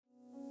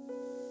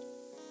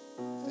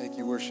Thank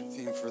you, worship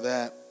team, for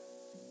that.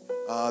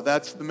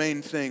 That's the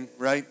main thing,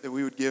 right? That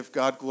we would give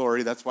God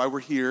glory. That's why we're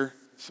here.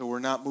 So we're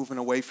not moving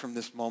away from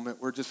this moment.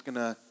 We're just going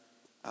to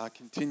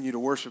continue to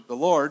worship the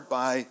Lord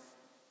by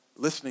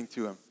listening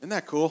to him. Isn't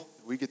that cool?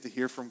 We get to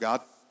hear from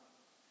God.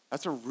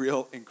 That's a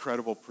real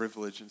incredible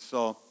privilege. And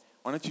so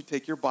why don't you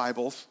take your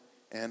Bibles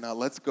and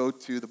let's go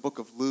to the book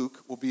of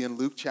Luke. We'll be in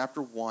Luke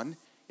chapter 1.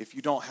 If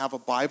you don't have a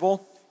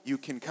Bible, you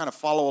can kind of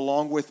follow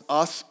along with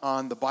us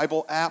on the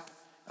Bible app.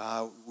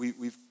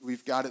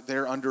 We've got it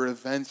there under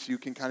events. You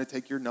can kind of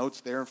take your notes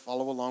there and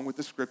follow along with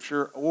the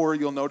scripture, or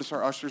you'll notice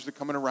our ushers are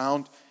coming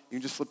around. You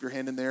can just slip your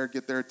hand in there,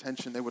 get their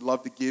attention. They would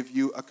love to give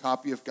you a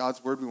copy of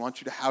God's Word. We want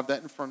you to have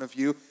that in front of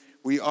you.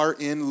 We are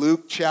in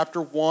Luke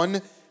chapter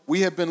 1.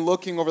 We have been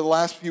looking over the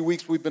last few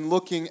weeks, we've been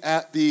looking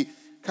at the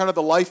kind of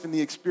the life and the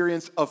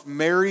experience of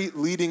Mary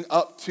leading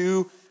up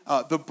to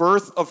the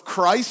birth of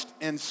Christ.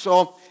 And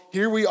so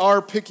here we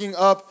are picking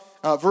up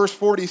verse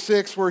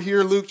 46, we're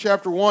here, Luke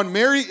chapter 1.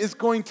 Mary is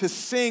going to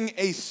sing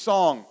a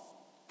song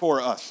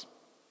for us.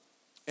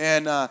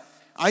 And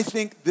I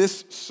think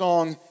this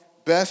song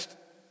best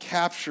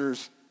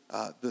captures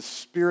the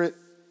spirit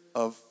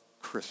of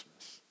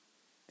Christmas.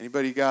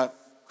 Anybody got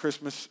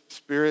Christmas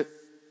spirit?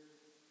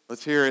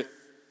 Let's hear it.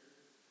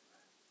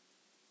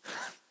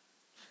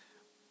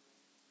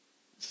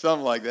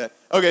 Something like that.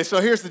 Okay,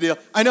 so here's the deal.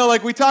 I know,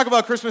 we talk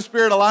about Christmas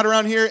spirit a lot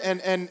around here, and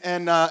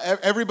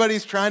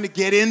everybody's trying to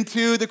get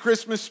into the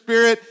Christmas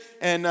spirit.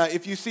 And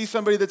if you see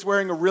somebody that's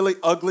wearing a really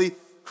ugly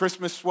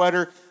Christmas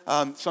sweater,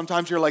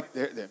 sometimes you're like,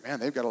 man,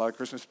 they've got a lot of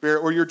Christmas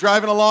spirit. Or you're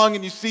driving along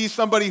and you see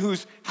somebody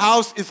whose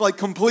house is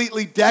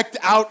completely decked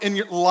out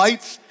in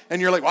lights, and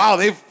you're like, wow,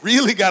 they've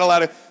really got a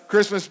lot of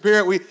Christmas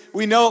spirit.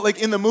 We know,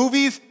 in the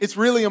movies, it's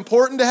really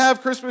important to have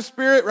Christmas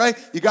spirit, right?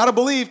 You got to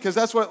believe, because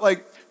that's what,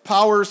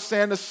 powers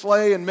Santa's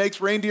sleigh and makes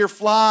reindeer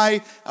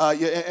fly,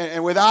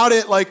 and without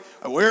it,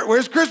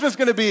 where's Christmas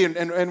going to be?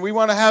 And we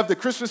want to have the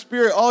Christmas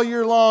spirit all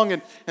year long,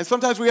 and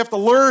sometimes we have to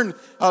learn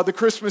the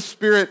Christmas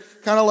spirit,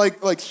 kind of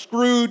like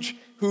Scrooge,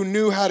 who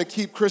knew how to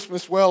keep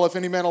Christmas well, if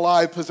any man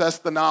alive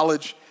possessed the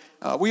knowledge.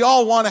 We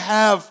all want to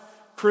have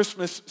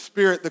Christmas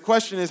spirit. The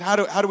question is, how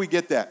do we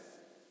get that?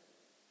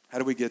 How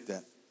do we get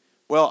that?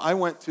 Well, I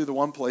went to the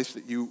one place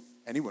that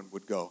anyone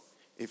would go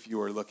if you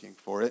were looking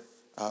for it.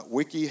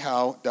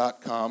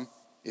 WikiHow.com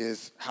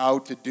is how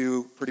to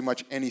do pretty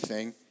much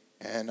anything.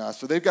 And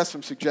so they've got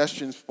some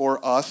suggestions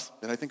for us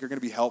that I think are going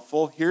to be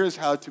helpful. Here's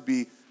how to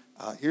be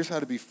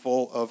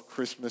full of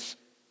Christmas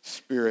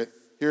spirit.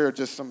 Here are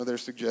just some of their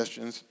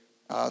suggestions.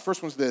 The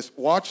first one's this: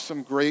 watch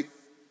some great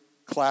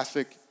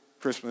classic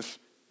Christmas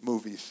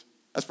movies.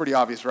 That's pretty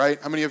obvious,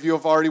 right? How many of you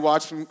have already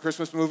watched some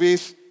Christmas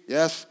movies?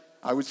 Yes.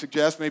 I would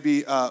suggest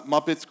maybe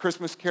Muppets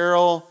Christmas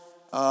Carol,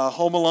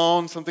 Home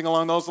Alone, something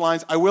along those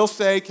lines. I will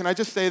say, can I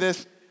just say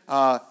this?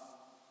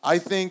 I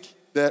think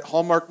that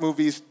Hallmark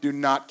movies do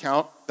not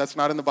count. That's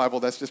not in the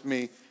Bible. That's just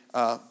me.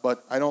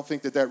 But I don't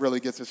think that really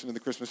gets us into the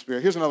Christmas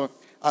spirit. Here's another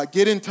one.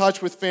 Get in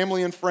touch with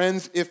family and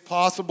friends if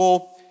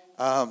possible.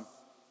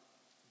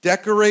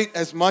 Decorate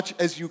as much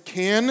as you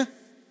can.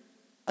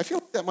 I feel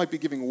like that might be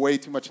giving way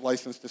too much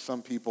license to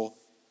some people.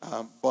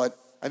 But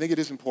I think it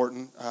is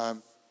important.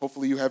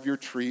 Hopefully you have your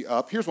tree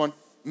up. Here's one.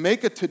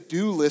 Make a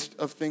to-do list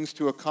of things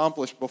to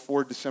accomplish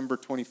before December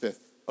 25th.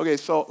 Okay,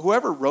 so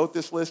whoever wrote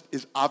this list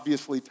is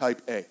obviously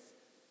type A,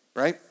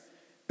 right?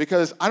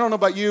 Because I don't know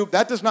about you,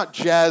 that does not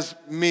jazz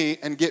me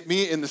and get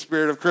me in the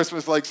spirit of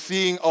Christmas, like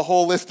seeing a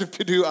whole list of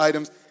to-do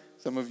items.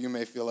 Some of you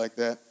may feel like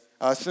that.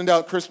 Send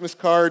out Christmas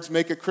cards,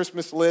 make a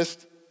Christmas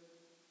list.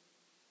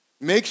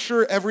 Make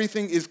sure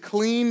everything is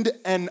cleaned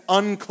and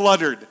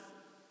uncluttered.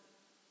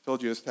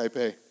 Told you it's type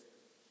A.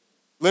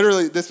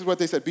 Literally, this is what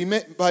they said.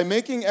 By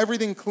making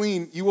everything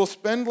clean, you will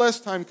spend less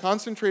time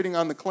concentrating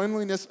on the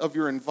cleanliness of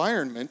your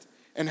environment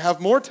and have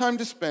more time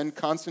to spend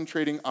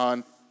concentrating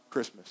on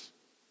Christmas.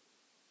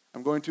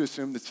 I'm going to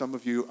assume that some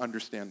of you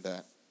understand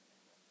that.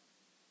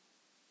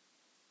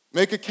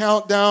 Make a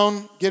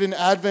countdown, get an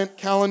Advent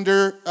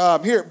calendar.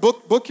 Here,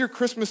 book your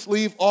Christmas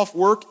leave off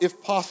work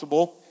if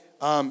possible,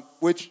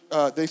 which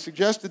they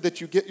suggested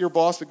that you get your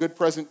boss a good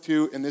present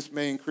too, and this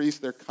may increase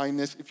their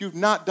kindness. If you've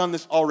not done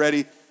this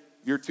already,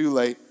 you're too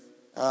late.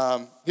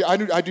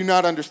 I do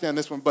not understand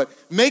this one, but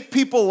make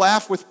people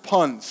laugh with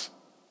puns.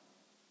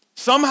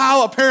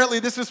 Somehow,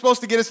 apparently, this is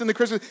supposed to get us into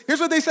Christmas. Here's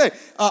what they say.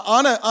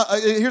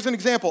 Here's an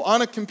example.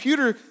 On a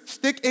computer,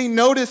 stick a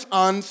notice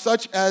on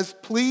such as,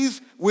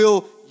 please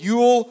will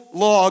Yule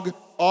log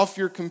off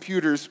your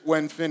computers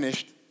when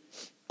finished.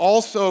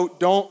 Also,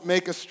 don't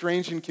make a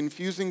strange and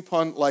confusing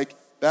pun like,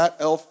 that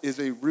elf is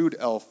a rude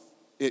elf.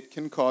 It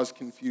can cause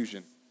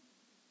confusion.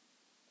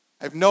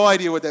 I have no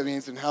idea what that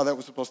means and how that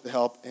was supposed to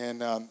help.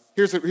 And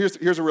here's a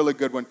really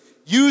good one.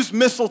 Use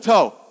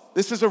mistletoe.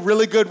 This is a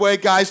really good way,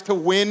 guys, to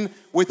win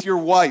with your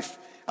wife.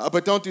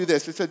 But don't do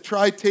this. It said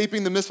try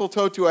taping the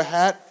mistletoe to a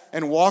hat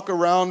and walk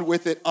around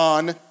with it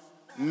on.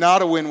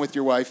 Not a win with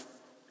your wife.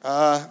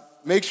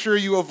 Make sure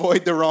you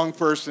avoid the wrong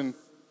person.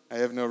 I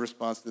have no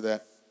response to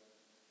that.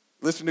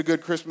 Listen to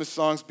good Christmas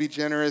songs. Be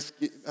generous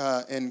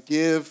and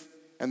give.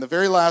 And the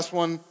very last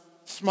one,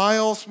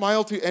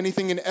 smile to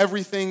anything and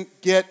everything,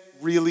 get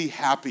really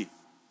happy.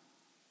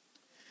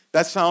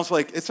 It sounds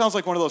like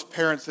one of those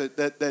parents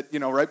that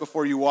right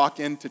before you walk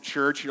into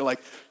church, you're like,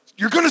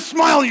 you're going to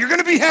smile, you're going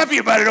to be happy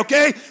about it,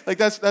 okay? Like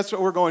that's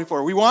what we're going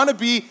for. We want to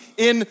be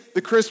in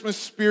the Christmas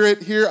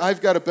spirit here.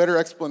 I've got a better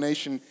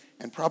explanation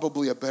and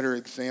probably a better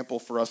example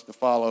for us to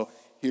follow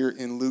here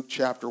in Luke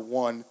chapter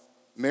 1.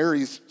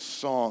 Mary's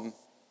song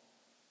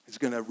is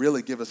going to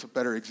really give us a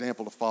better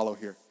example to follow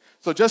here.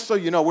 So just so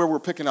you know where we're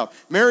picking up,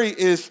 Mary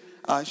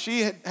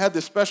she had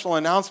this special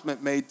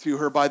announcement made to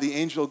her by the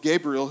angel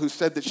Gabriel, who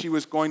said that she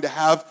was going to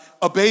have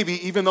a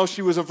baby even though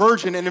she was a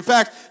virgin. And in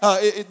fact,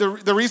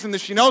 the reason that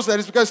she knows that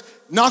is because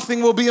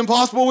nothing will be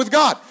impossible with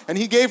God. And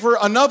he gave her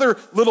another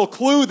little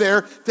clue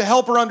there to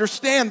help her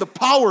understand the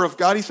power of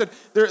God. He said,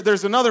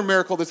 there's another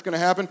miracle that's going to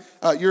happen.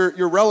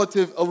 Your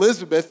relative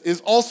Elizabeth is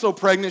also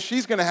pregnant.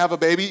 She's going to have a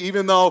baby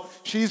even though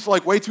she's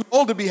like way too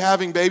old to be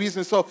having babies.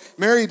 And so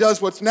Mary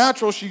does what's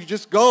natural. She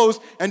just goes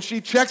and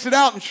she checks it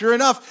out. And sure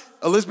enough,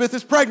 Elizabeth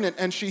is pregnant,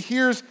 and she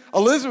hears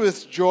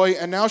Elizabeth's joy,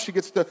 and now she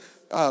gets to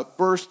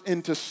burst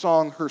into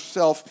song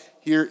herself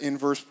here in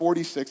verse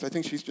 46. I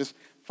think she's just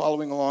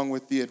following along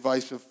with the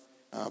advice of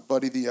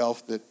Buddy the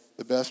Elf that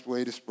the best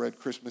way to spread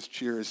Christmas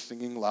cheer is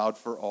singing loud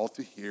for all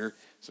to hear.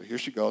 So here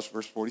she goes,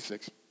 verse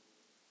 46.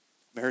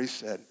 Mary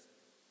said,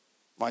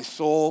 "My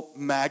soul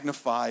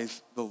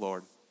magnifies the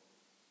Lord,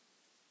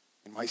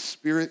 and my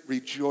spirit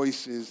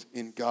rejoices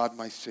in God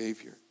my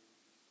Savior.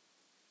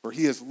 For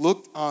he has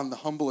looked on the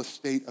humble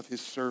estate of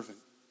his servant.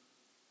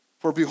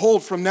 For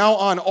behold, from now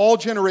on all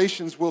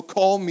generations will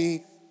call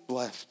me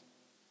blessed.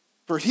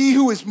 For he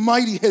who is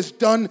mighty has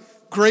done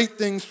great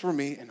things for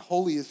me, and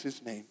holy is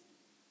his name.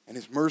 And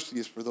his mercy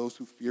is for those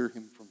who fear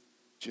him from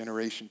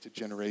generation to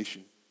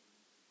generation.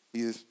 He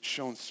has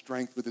shown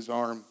strength with his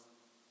arm.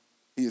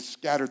 He has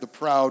scattered the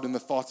proud in the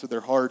thoughts of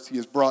their hearts. He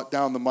has brought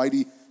down the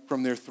mighty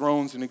from their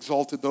thrones and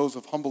exalted those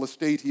of humble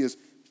estate. He has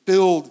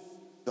filled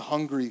the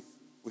hungry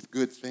with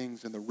good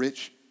things, and the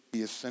rich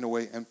he has sent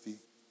away empty.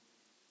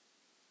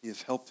 He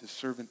has helped his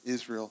servant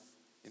Israel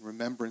in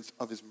remembrance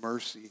of his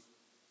mercy,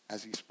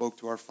 as he spoke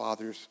to our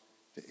fathers,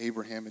 to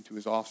Abraham, and to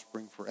his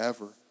offspring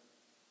forever."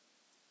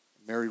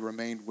 And Mary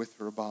remained with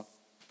her about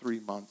 3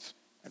 months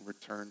and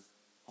returned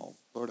home.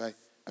 Lord, I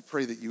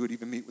pray that you would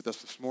even meet with us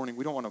this morning.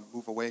 We don't want to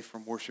move away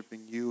from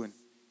worshiping you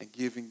and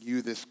giving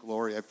you this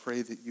glory. I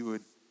pray that you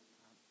would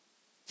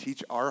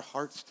teach our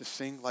hearts to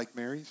sing like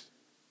Mary's.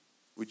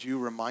 Would you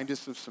remind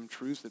us of some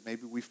truths that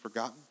maybe we've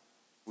forgotten?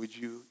 Would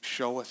you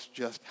show us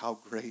just how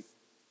great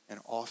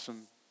and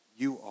awesome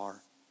you are?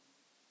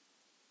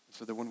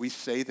 So that when we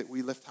say that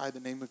we lift high the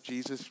name of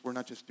Jesus, we're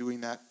not just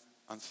doing that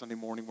on Sunday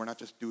morning. We're not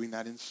just doing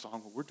that in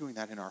song. We're doing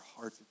that in our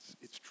hearts.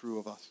 It's true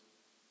of us.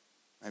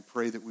 And I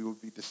pray that we will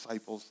be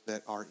disciples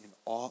that are in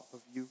awe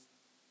of you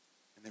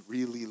and that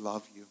really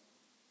love you.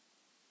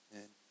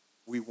 And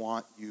we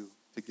want you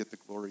to get the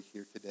glory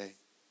here today.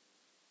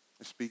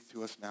 So speak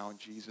to us now in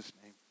Jesus'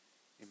 name.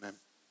 Amen.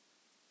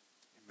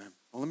 Amen.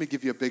 Well, let me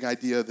give you a big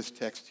idea of this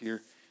text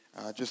here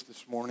just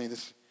this morning.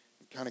 This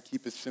kind of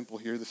keep it simple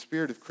here. The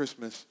spirit of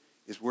Christmas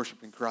is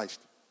worshiping Christ.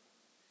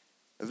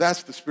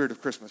 That's the spirit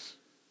of Christmas.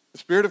 The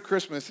spirit of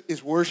Christmas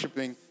is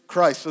worshiping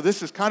Christ. So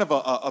this is kind of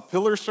a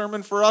pillar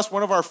sermon for us.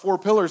 One of our 4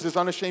 pillars is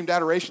unashamed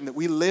adoration, that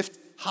we lift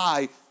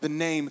high the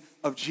name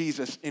of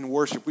Jesus in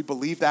worship. We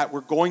believe that.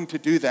 We're going to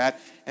do that.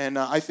 And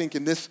I think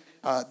in this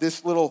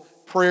little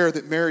prayer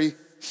that Mary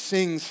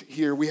sings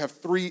here, we have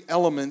 3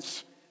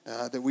 elements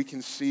that we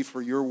can see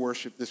for your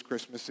worship this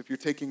Christmas. If you're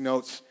taking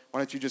notes, why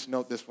don't you just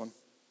note this one?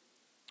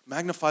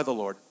 Magnify the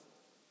Lord.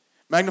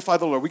 Magnify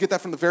the Lord. We get that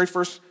from the very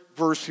first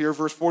verse here,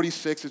 verse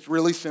 46. It's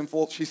really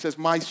simple. She says,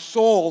 "My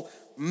soul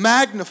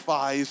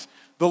magnifies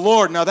the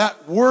Lord." Now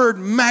that word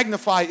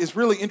magnify is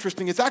really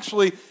interesting. It's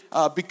actually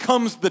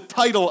becomes the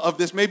title of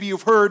this. Maybe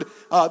you've heard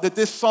that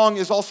this song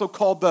is also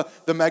called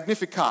the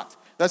Magnificat.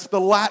 That's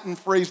the Latin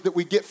phrase that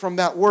we get from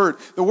that word.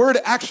 The word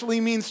actually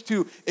means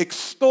to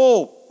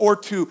extol or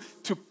to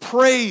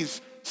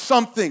praise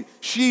something.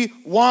 She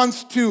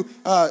wants to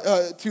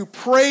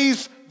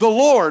praise the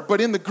Lord,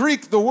 but in the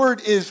Greek, the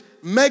word is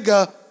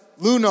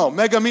megaluno.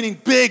 Mega meaning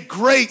big,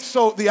 great.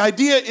 So the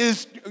idea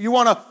is you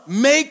want to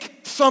make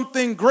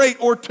something great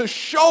or to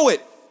show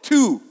it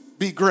to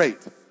be great.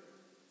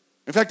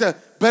 In fact, to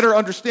better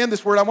understand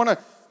this word, I want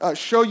to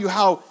show you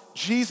how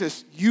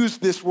Jesus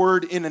used this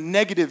word in a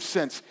negative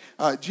sense.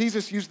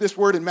 Jesus used this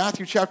word in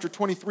Matthew chapter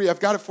 23. I've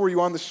got it for you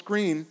on the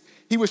screen.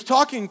 He was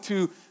talking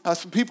to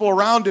some people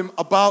around him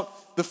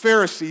about the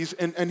Pharisees,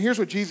 and here's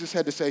what Jesus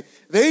had to say.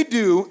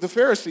 The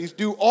Pharisees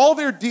do all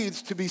their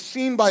deeds to be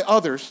seen by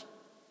others,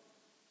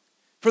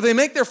 for they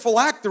make their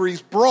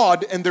phylacteries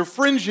broad and their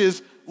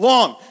fringes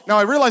long. Now,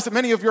 I realize that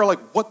many of you are like,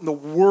 what in the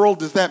world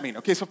does that mean?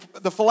 Okay, so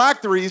the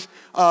phylacteries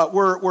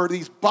were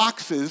these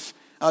boxes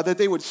that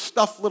they would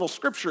stuff little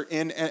scripture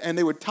in, and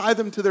they would tie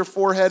them to their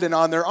forehead and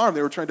on their arm.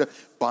 They were trying to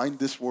bind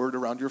this word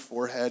around your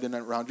forehead and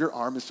around your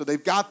arm. And so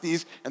they've got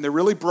these, and they're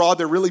really broad,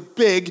 they're really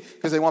big,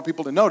 because they want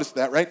people to notice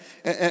that, right?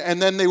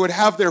 And then they would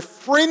have their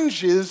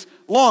fringes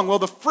long. Well,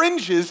 the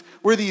fringes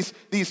were these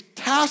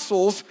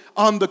tassels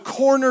on the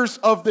corners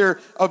of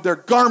their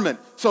garment.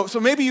 So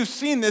maybe you've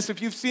seen this.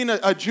 If you've seen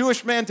a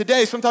Jewish man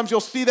today, sometimes you'll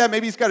see that.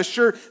 Maybe he's got a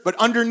shirt, but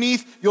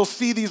underneath you'll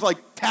see these like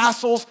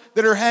tassels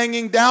that are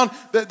hanging down.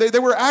 They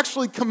were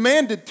actually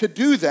commanded to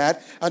do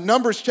that.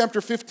 Numbers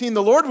chapter 15,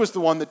 the Lord was the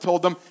one that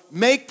told them,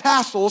 make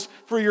tassels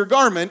for your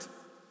garment,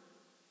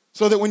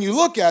 so that when you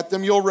look at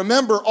them, you'll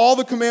remember all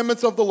the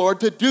commandments of the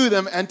Lord, to do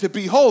them and to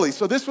be holy.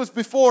 So this was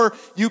before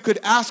you could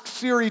ask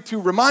Siri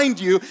to remind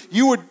you.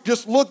 You would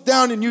just look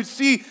down and you'd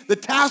see the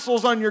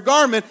tassels on your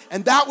garment,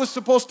 and that was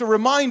supposed to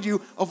remind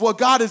you of what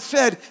God had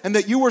said and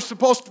that you were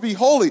supposed to be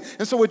holy.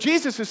 And so what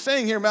Jesus is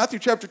saying here in Matthew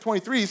chapter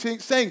 23,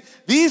 he's saying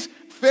these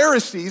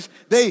Pharisees,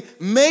 they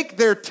make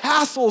their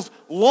tassels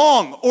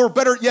long, or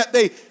better yet,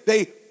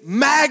 they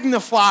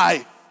magnify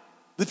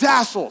the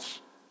tassels.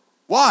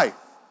 Why?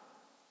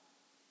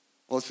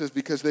 Well, it says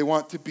because they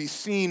want to be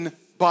seen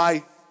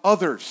by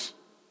others.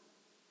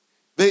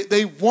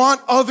 They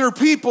want other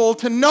people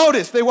to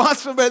notice. They want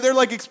somebody, they're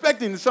like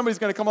expecting that somebody's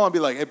going to come on and be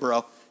like, hey,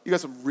 bro, you got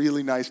some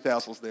really nice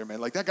tassels there,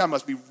 man. Like, that guy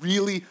must be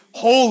really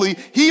holy.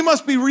 He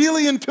must be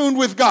really in tune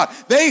with God.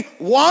 They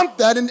want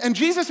that, and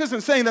Jesus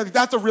isn't saying that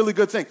that's a really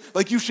good thing.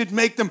 Like, you should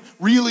make them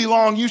really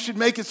long. You should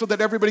make it so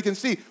that everybody can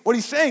see. What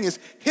he's saying is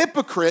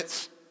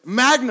hypocrites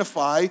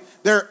magnify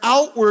their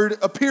outward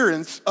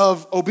appearance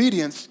of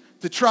obedience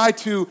to try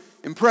to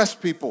impress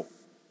people.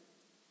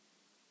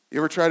 You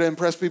ever try to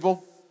impress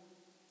people?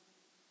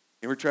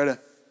 You ever try to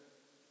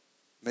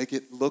make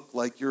it look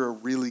like you're a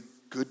really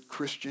good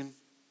Christian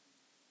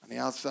on the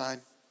outside?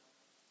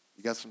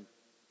 You got some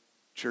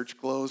church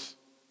clothes.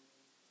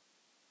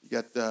 You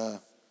got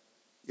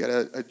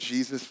a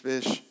Jesus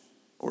fish,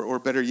 or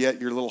better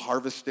yet, your little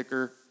harvest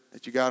sticker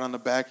that you got on the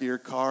back of your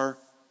car,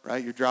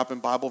 right? You're dropping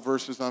Bible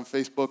verses on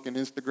Facebook and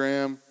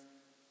Instagram.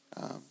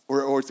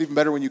 Or it's even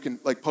better when you can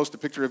like post a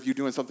picture of you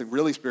doing something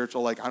really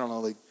spiritual, like, I don't know,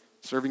 like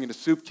serving in a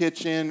soup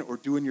kitchen or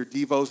doing your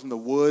devos in the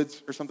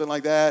woods or something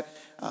like that.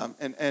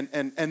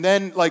 And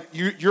then like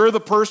you're the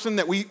person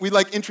that we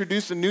like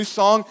introduce a new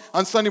song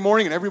on Sunday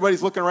morning, and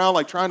everybody's looking around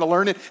like trying to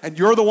learn it, and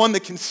you're the one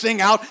that can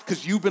sing out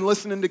because you've been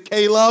listening to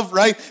K-Love,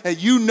 right? And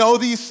you know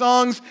these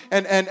songs,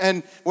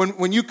 and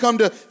when you come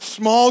to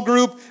small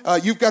group,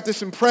 you've got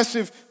this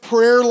impressive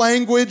prayer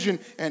language,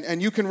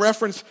 and you can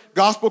reference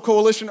Gospel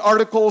Coalition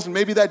articles and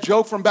maybe that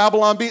joke from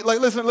Babylon Bee.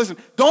 Like, listen,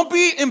 don't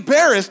be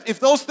embarrassed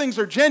if those things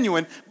are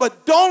genuine,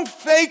 but don't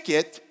fake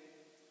it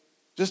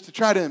just to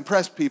try to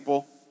impress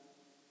people.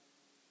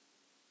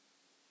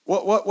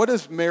 What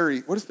does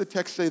the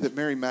text say that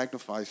Mary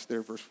magnifies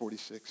there, verse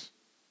 46?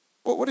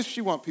 What does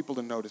she want people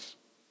to notice?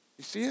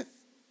 You see it?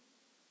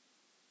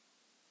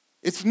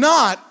 It's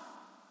not,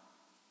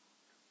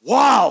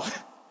 wow,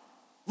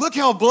 look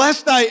how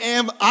blessed I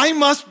am, I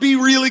must be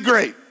really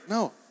great.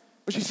 No.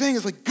 What she's saying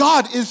is like,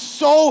 God is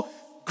so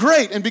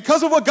great. And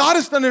because of what God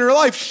has done in her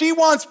life, she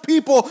wants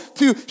people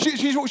to,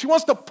 she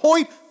wants to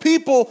point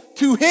people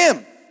to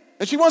Him.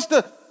 And she wants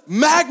to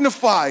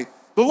magnify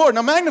the Lord.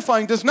 Now,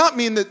 magnifying does not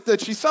mean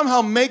that she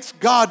somehow makes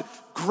God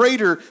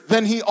greater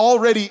than He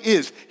already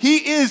is.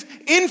 He is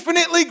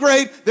infinitely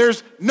great.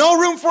 There's no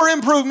room for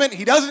improvement.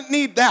 He doesn't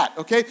need that,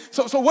 okay?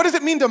 So what does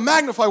it mean to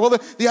magnify? Well,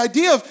 the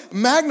idea of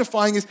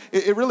magnifying is,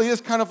 it really is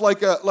kind of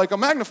like a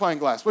magnifying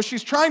glass. What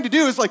she's trying to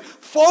do is like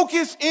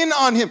focus in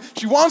on Him.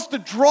 She wants to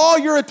draw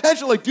your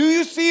attention. Like, do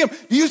you see Him?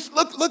 Do you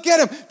look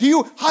at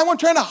Him? I'm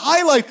trying to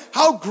highlight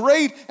how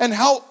great and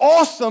how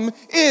awesome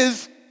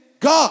is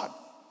God.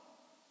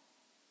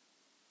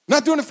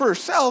 Not doing it for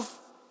herself.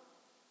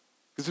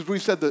 Because as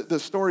we've said, the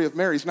story of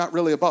Mary is not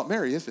really about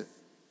Mary, is it?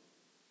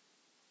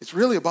 It's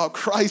really about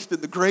Christ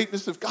and the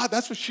greatness of God.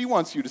 That's what she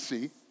wants you to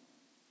see.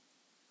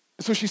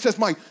 And so she says,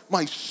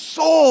 my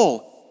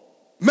soul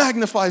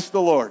magnifies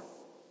the Lord.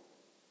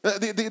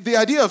 The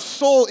idea of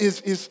soul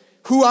is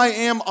who I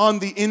am on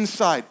the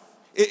inside.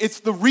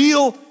 It's the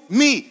real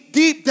me,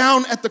 deep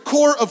down at the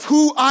core of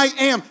who I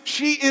am.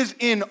 She is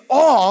in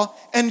awe,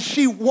 and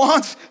she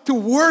wants to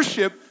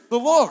worship the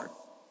Lord.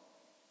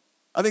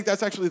 I think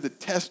that's actually the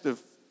test of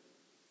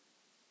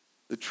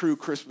the true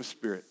Christmas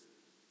spirit.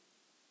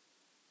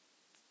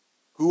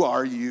 Who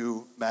are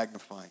you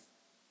magnifying?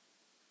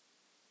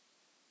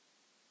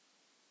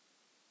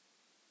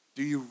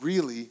 Do you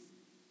really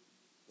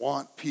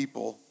want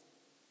people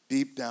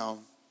deep down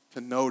to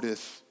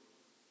notice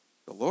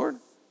the Lord? Do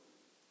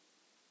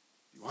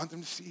you want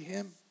them to see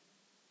Him?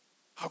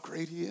 How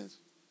great He is?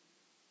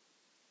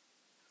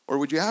 Or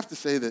would you have to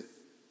say that,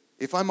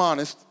 if I'm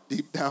honest,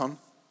 deep down,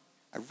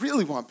 I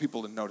really want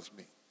people to notice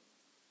me?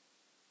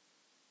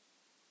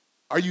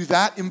 Are you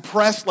that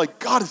impressed? Like,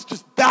 God is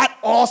just that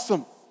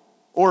awesome?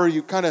 Or are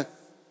you kind of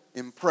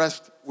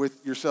impressed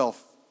with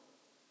yourself?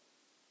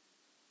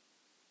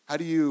 How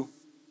do you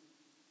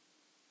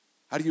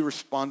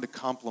respond to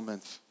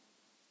compliments?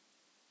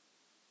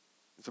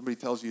 When somebody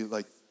tells you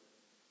like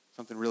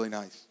something really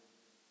nice.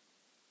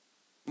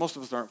 Most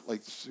of us aren't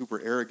like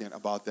super arrogant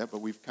about that, but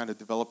we've kind of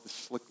developed this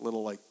slick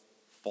little like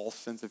false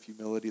sense of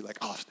humility, like,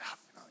 oh, stop.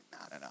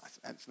 No,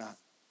 it's not.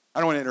 I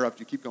don't want to interrupt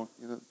you. Keep going.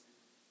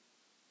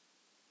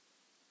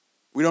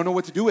 We don't know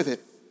what to do with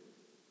it.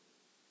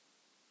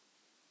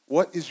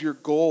 What is your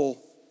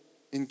goal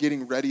in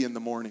getting ready in the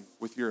morning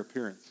with your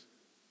appearance?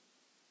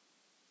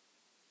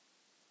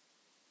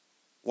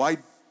 Why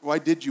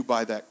did you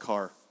buy that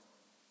car?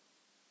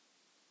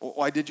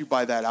 Why did you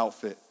buy that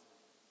outfit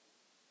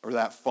or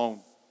that phone?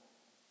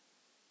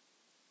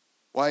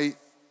 Why'd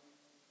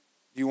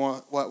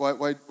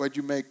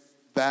you make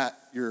that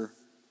your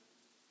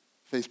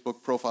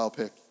Facebook profile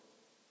pic?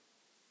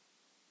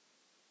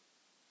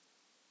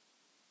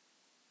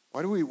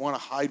 Why do we want to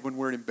hide when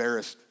we're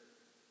embarrassed?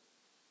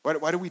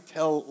 Why do we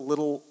tell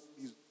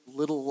these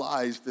little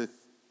lies to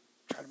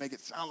try to make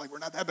it sound like we're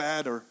not that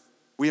bad? Or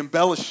we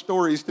embellish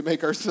stories to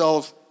make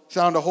ourselves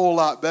sound a whole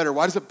lot better.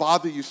 Why does it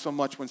bother you so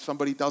much when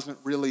somebody doesn't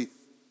really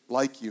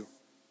like you?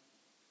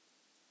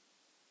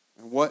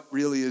 And what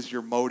really is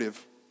your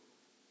motive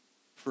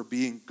for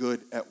being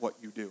good at what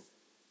you do?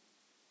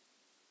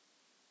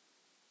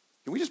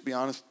 Can we just be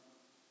honest?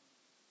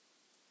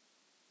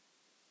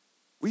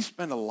 We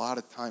spend a lot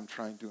of time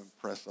trying to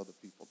impress other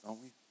people,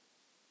 don't we?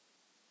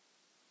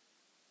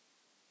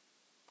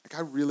 Like,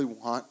 I really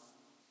want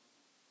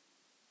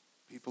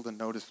people to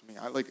notice me.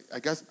 I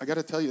guess I got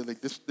to tell you, like,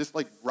 this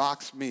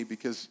rocks me,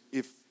 because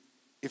if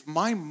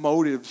my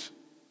motives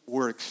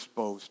were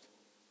exposed,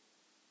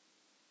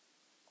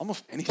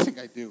 almost anything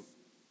I do,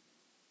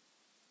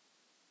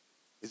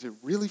 is it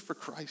really for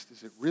Christ?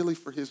 Is it really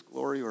for his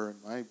glory? Or am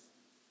I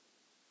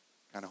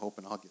kind of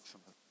hoping I'll get some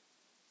of it?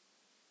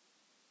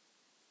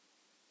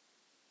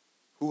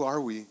 Who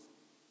are we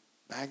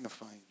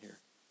magnifying here?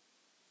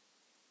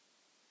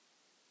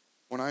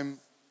 When I'm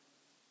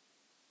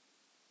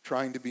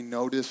trying to be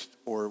noticed,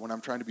 or when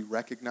I'm trying to be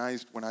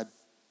recognized, when I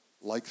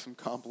like some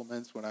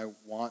compliments, when I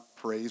want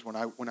praise, when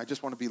I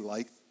just want to be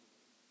liked,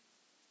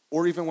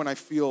 or even when I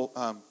feel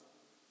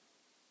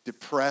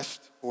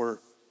depressed or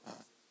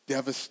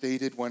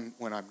devastated when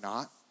I'm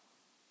not,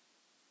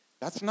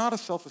 that's not a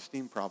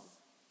self-esteem problem.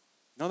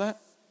 You know that?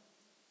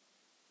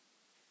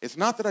 It's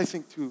not that I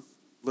think too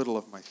little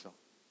of myself.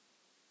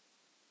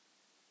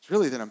 It's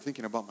really that I'm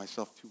thinking about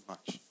myself too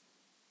much.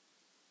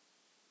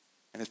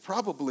 And it's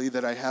probably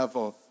that I have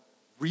a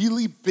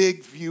really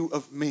big view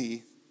of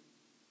me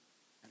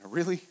and a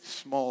really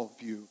small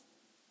view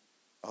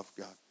of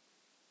God.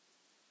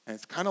 And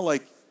it's kind of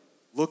like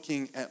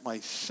looking at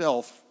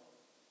myself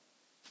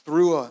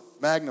through a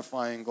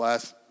magnifying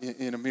glass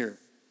in a mirror.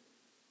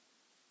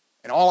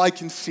 And all I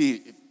can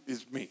see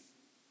is me.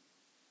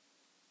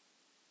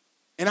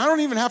 And I don't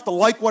even have to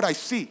like what I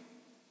see.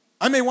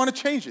 I may want to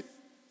change it.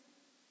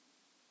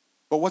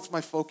 But what's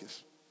my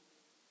focus?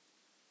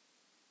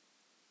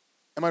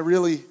 Am I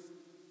really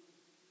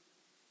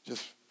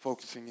just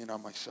focusing in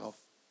on myself?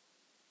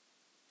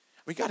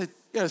 We gotta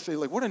say,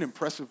 like, what an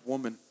impressive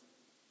woman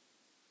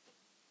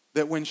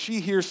that when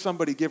she hears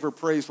somebody give her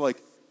praise,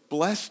 like,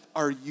 blessed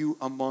are you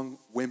among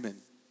women,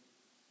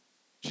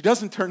 she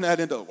doesn't turn that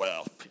into,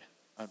 well,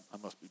 I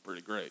must be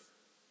pretty great.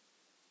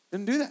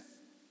 Didn't do that.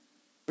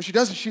 But she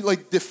doesn't. She,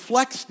 like,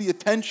 deflects the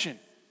attention.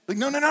 Like,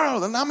 no,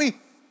 not me.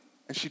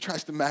 And she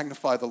tries to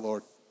magnify the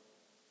Lord.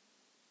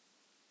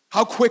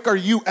 How quick are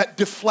you at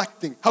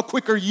deflecting? How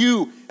quick are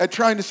you at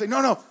trying to say,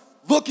 no,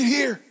 look at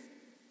here.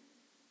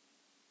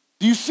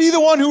 Do you see the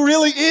one who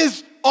really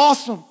is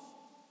awesome?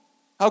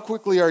 How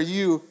quickly are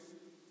you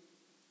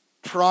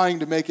trying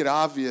to make it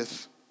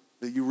obvious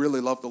that you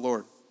really love the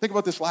Lord? Think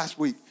about this last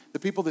week. The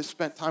people that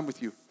spent time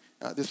with you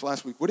this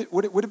last week, would it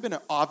have been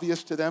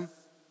obvious to them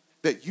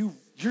that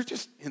you're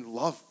just in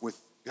love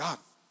with God,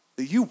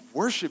 that you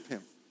worship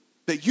him,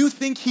 that you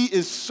think he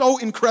is so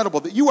incredible,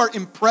 that you are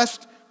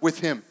impressed with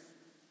him?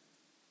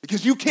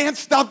 Because you can't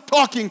stop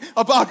talking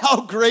about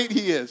how great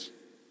he is.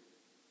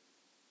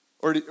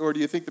 Or do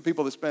you think the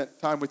people that spent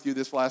time with you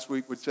this last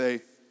week would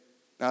say,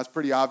 now it's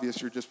pretty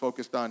obvious you're just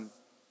focused on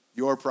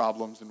your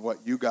problems and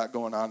what you got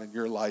going on in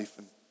your life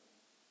and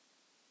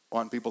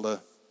wanting people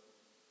to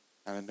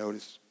kind of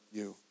notice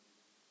you?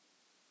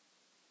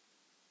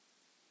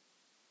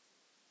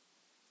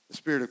 The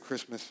spirit of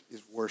Christmas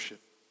is worship.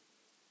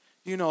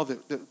 Do you know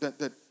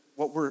that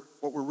what we're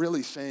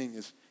really saying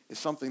is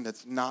something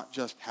that's not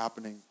just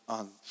happening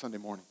on Sunday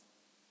morning?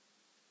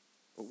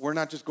 We're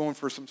not just going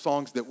for some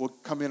songs that will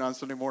come in on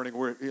Sunday morning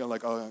where,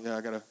 like, oh yeah,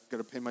 I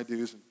gotta pay my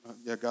dues, and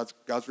yeah,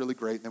 God's really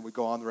great, and then we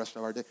go on the rest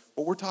of our day.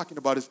 What we're talking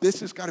about is this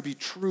has got to be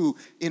true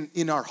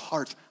in our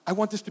hearts. I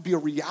want this to be a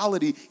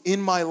reality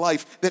in my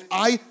life, that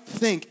I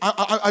think,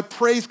 I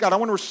praise God. I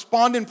want to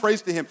respond in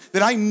praise to him,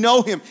 that I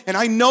know him, and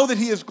I know that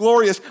he is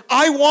glorious.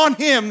 I want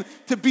him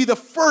to be the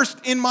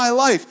first in my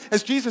life.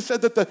 As Jesus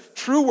said that the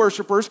true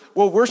worshipers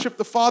will worship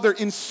the Father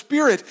in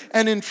spirit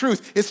and in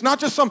truth. It's not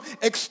just some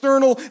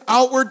external,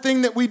 outward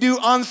thing that we do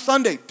on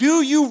Sunday.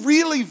 Do you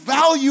really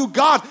value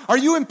God? Are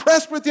you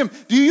impressed with him?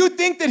 Do you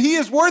think that he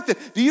is worth it?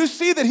 Do you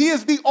see that he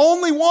is the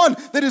only one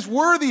that is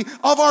worthy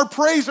of our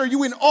praise? Are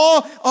you in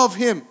awe of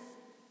him?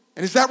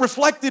 And is that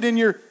reflected in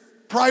your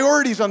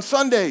priorities on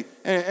Sunday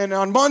and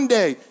on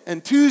Monday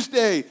and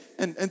Tuesday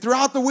and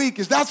throughout the week?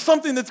 Is that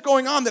something that's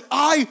going on, that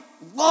I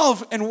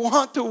love and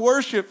want to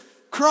worship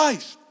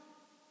Christ?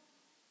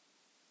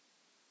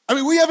 I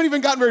mean, we haven't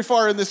even gotten very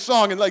far in this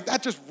song, and like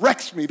that just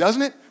wrecks me,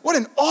 doesn't it? What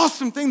an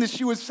awesome thing that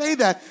she would say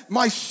that.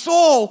 My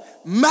soul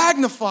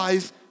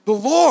magnifies the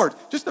Lord.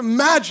 Just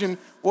imagine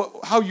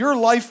how your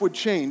life would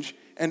change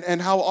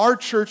and how our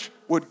church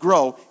would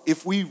grow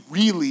if we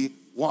really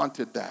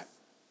wanted that.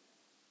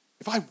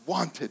 If I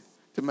wanted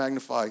to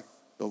magnify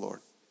the Lord.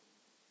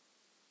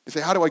 You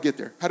say, how do I get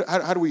there?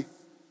 How do we,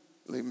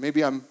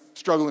 maybe I'm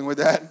struggling with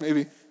that.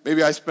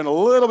 Maybe I spend a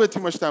little bit too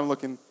much time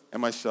looking at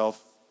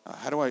myself.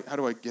 How do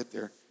I get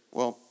there?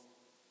 Well,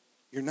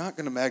 you're not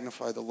going to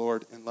magnify the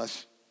Lord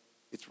unless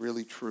it's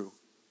really true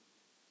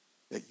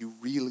that you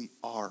really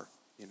are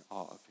in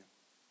awe of him.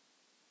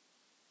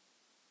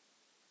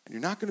 And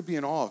you're not going to be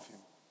in awe of him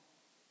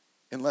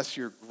unless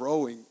you're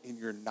growing in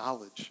your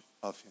knowledge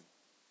of him.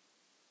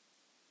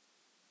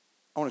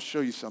 I want to show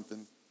you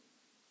something.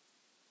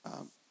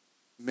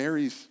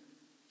 Mary's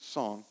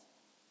song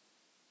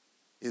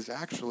is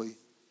actually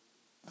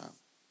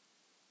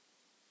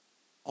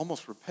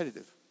almost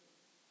repetitive.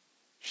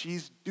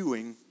 She's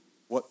doing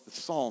what the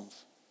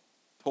Psalms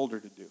told her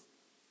to do.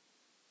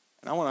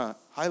 And I want to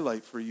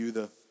highlight for you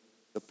the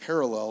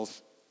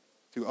parallels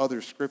to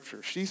other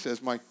scripture. She says,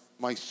 my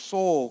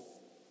soul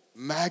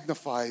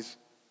magnifies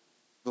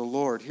the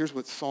Lord. Here's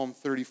what Psalm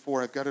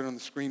 34, I've got it on the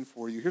screen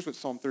for you. Here's what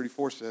Psalm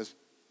 34 says.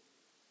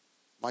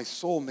 My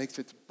soul makes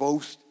its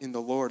boast in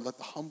the Lord. Let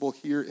the humble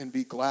hear and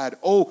be glad.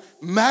 Oh,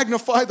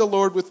 magnify the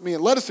Lord with me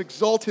and let us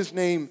exalt his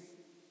name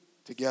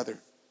together.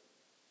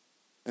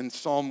 And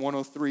Psalm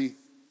 103:1,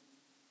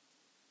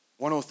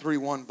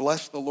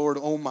 bless the Lord,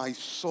 O my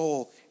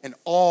soul, and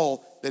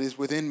all that is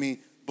within me.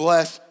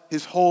 Bless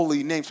his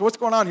holy name. So what's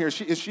going on here?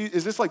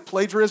 Is this like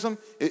plagiarism?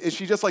 Is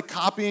she just like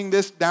copying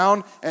this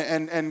down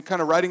and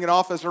kind of writing it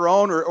off as her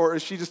own? Or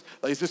is she just,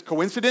 like, is this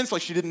coincidence?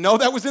 Like she didn't know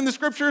that was in the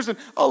scriptures? And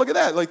oh, look at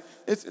that. Like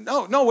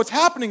no, what's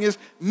happening is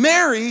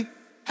Mary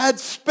had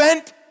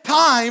spent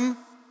time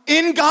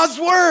in God's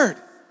word.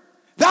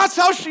 That's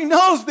how she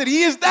knows that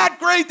he is that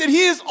great, that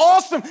he is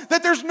awesome,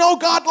 that there's no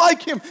God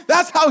like him.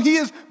 That's how he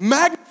is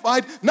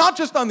magnified, not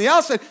just on the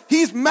outside.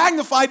 He's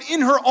magnified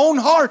in her own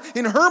heart,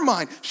 in her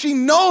mind. She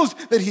knows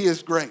that he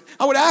is great.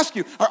 I would ask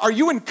you, are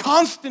you in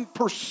constant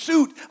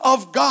pursuit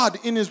of God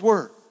in his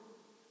word?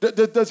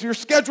 Does your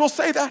schedule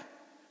say that?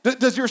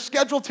 Does your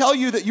schedule tell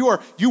you that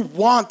you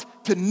want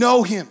to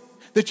know him?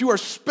 That you are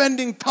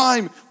spending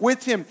time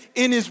with him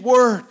in his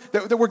word,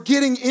 that we're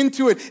getting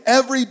into it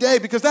every day,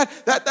 because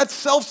that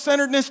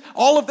self-centeredness,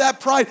 all of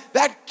that pride,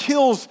 that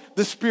kills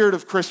the spirit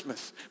of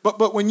Christmas.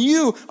 But when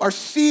you are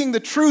seeing the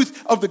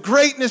truth of the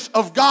greatness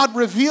of God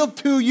revealed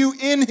to you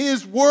in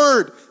his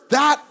word,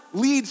 that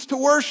leads to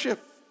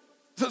worship.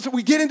 So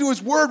we get into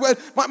his word.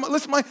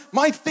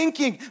 My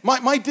thinking,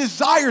 my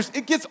desires,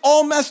 it gets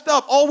all messed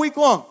up all week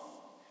long.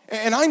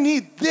 And I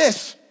need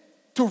this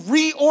to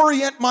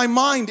reorient my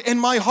mind and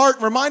my heart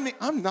and remind me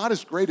I'm not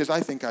as great as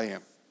I think I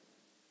am.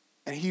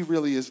 And he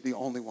really is the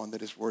only one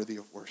that is worthy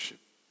of worship.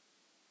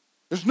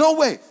 There's no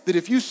way that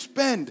if you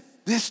spend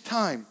this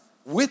time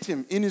with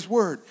him in his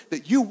word,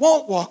 that you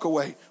won't walk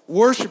away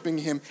worshiping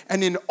him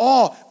and in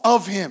awe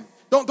of him.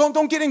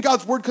 Don't get in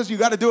God's word because you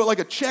got to do it like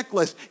a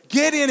checklist.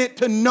 Get in it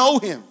to know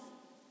him.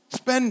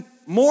 Spend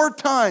more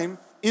time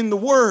in the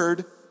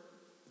word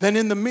than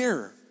in the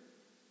mirror.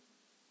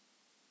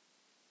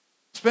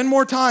 Spend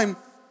more time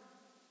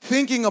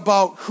thinking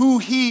about who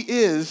he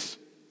is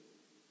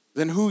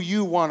than who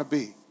you want to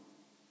be.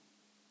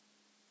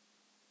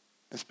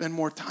 And spend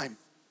more time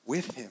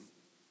with him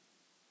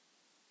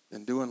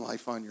than doing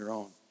life on your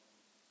own.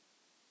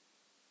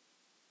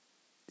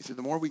 He said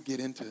the more we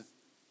get into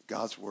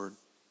God's word,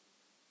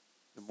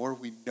 the more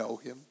we know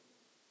him,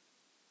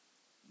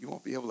 you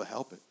won't be able to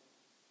help it.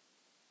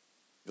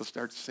 You'll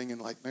start singing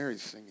like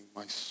Mary's singing.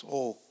 My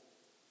soul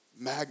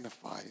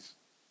magnifies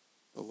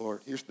the Lord.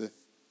 Here's the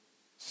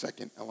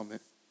second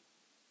element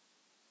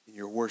in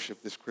your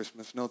worship this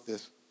Christmas. Note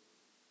this.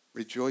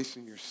 Rejoice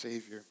in your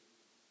Savior.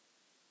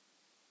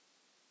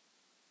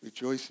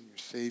 Rejoice in your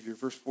Savior.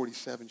 Verse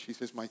 47, she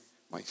says, my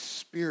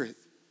spirit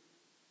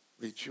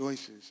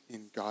rejoices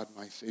in God,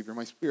 my Savior.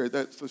 My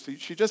spirit. So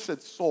she just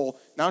said soul.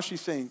 Now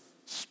she's saying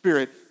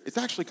spirit. It's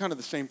actually kind of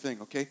the same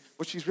thing, okay?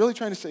 What she's really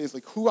trying to say is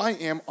like who I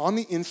am on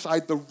the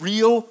inside, the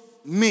real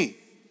me.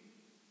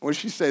 What does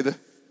she say?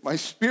 My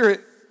spirit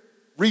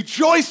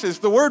rejoices.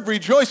 The word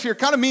rejoice here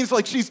kind of means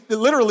like she's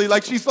literally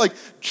like she's like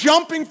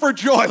jumping for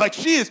joy. Like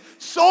she is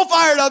so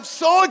fired up,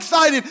 so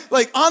excited.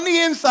 Like on the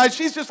inside,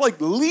 she's just like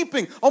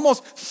leaping,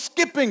 almost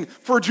skipping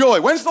for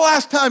joy. When's the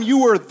last time you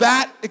were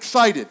that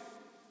excited?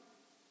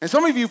 And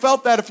some of you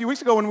felt that a few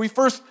weeks ago when we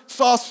first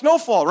saw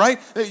snowfall, right?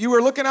 That you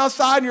were looking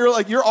outside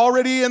and you're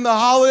already in the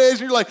holidays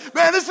and you're like,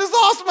 man, this is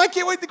awesome. I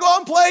can't wait to go out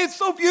and play. It's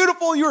so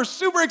beautiful. You are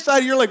super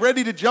excited. You're like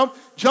ready to jump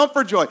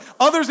for joy.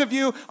 Others of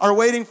you are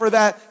waiting for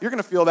that. You're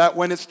going to feel that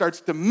when it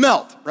starts to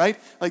melt, right?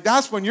 Like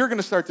that's when you're going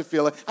to start to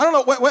feel it. I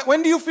don't know.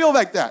 When do you feel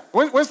like that?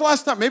 When's the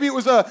last time? Maybe it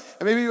was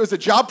a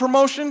job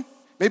promotion.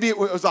 Maybe it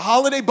was a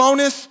holiday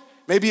bonus.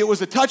 Maybe it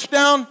was a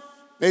touchdown.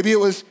 Maybe it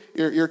was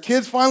your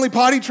kids finally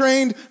potty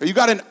trained, or you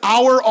got an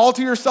hour all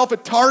to yourself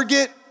at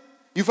Target.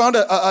 You found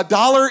a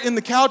dollar in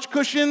the couch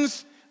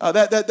cushions.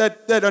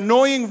 That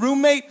annoying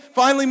roommate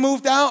finally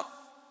moved out.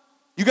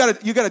 You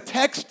got a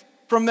text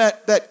from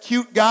that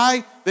cute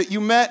guy that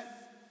you met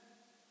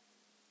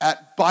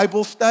at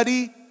Bible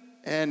study,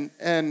 and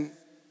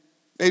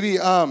maybe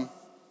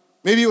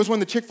it was when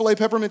the Chick-fil-A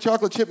peppermint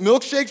chocolate chip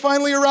milkshake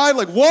finally arrived.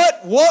 Like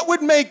what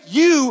would make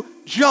you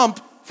jump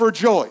for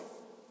joy?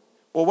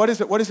 Well, what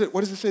is it? What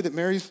does it say that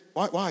Mary's?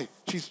 Why?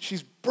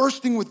 She's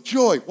bursting with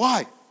joy.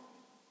 Why?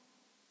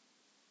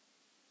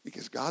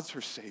 Because God's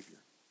her Savior.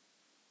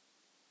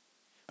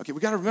 Okay, we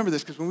got to remember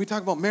this because when we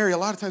talk about Mary, a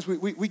lot of times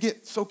we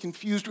get so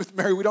confused with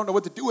Mary, we don't know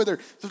what to do with her.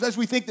 Sometimes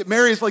we think that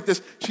Mary is like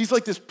this, she's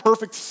like this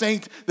perfect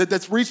saint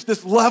that's reached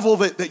this level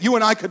that you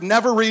and I could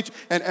never reach,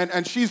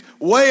 and she's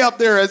way up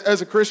there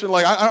as a Christian.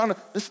 Like, I don't know,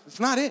 it's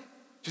not it.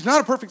 She's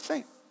not a perfect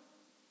saint.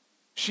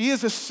 She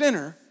is a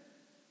sinner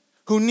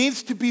who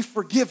needs to be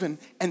forgiven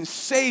and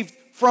saved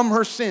from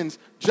her sins,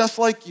 just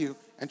like you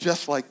and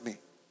just like me.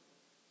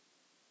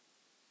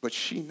 But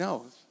she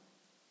knows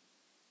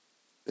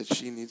that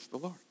she needs the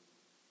Lord.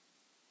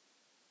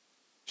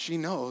 She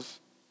knows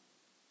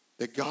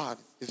that God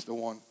is the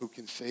one who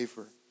can save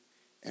her.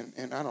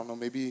 And I don't know,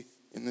 maybe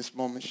in this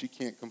moment she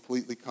can't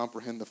completely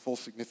comprehend the full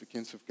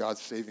significance of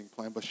God's saving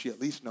plan, but she at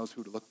least knows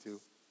who to look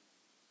to.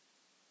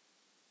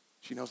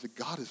 She knows that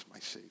God is my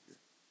Savior.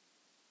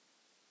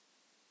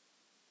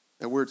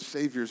 That word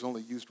Savior is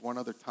only used one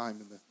other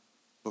time in the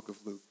book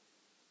of Luke.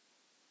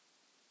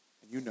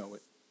 And you know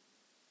it.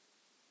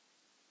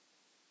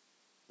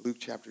 Luke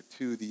chapter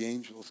 2, the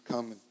angels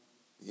come and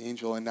the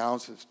angel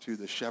announces to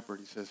the shepherd,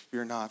 he says,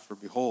 "Fear not, for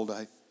behold,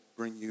 I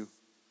bring you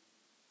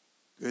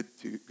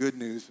good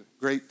news,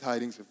 great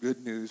tidings of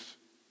good news,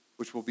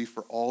 which will be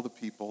for all the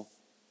people.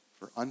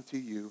 For unto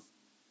you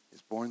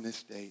is born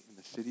this day in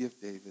the city of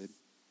David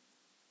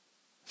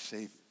a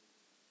Savior,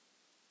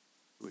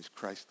 who is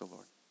Christ the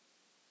Lord."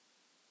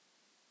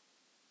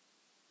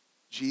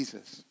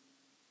 Jesus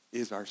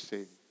is our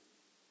Savior.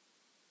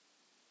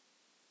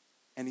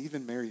 And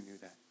even Mary knew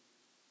that.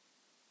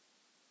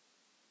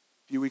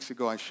 A few weeks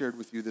ago, I shared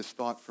with you this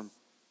thought from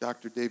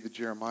Dr. David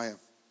Jeremiah,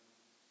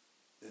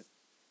 that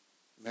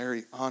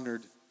Mary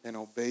honored and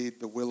obeyed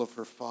the will of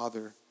her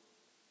Father,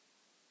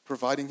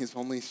 providing his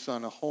only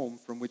son a home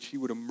from which he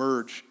would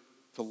emerge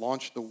to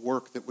launch the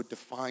work that would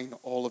define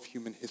all of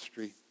human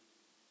history.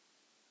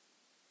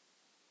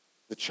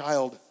 The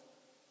child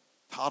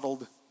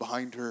toddled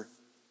behind her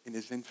in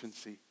his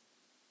infancy,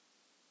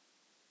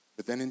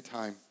 but then in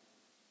time,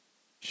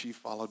 she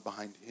followed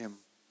behind him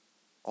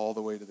all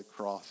the way to the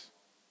cross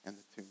and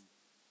the tomb.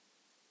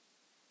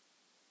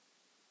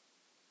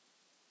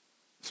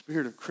 The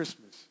spirit of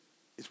Christmas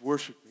is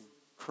worshiping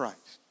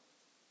Christ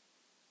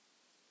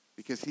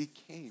because he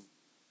came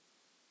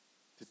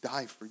to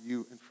die for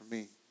you and for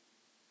me.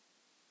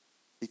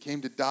 He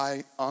came to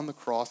die on the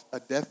cross, a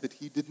death that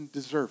he didn't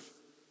deserve.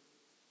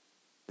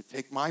 To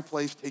take my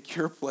place, take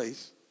your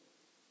place,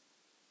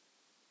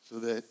 so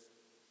that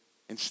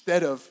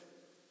instead of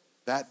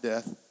that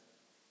death,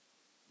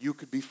 you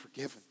could be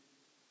forgiven.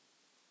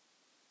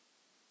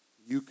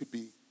 You could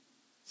be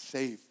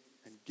saved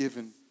and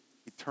given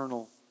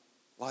eternal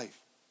life.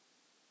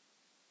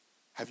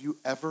 Have you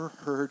ever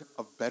heard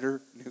of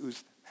better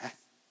news than that?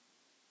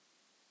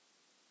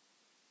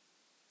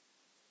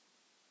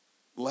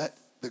 Let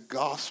the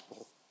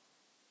gospel,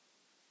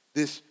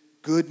 this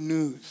good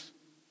news,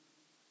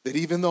 that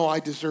even though I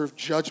deserve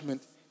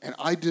judgment and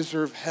I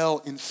deserve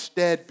hell,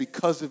 instead,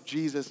 because of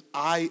Jesus,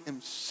 I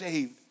am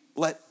saved.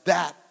 Let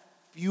that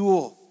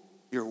fuel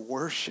your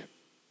worship.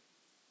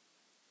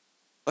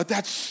 Let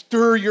that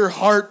stir your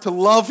heart to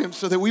love him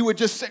so that we would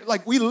just say,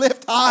 like, we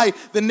lift high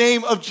the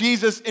name of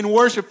Jesus in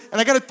worship. And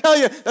I got to tell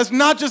you, that's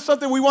not just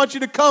something we want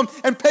you to come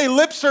and pay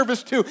lip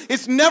service to.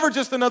 It's never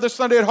just another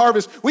Sunday at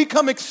Harvest. We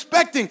come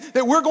expecting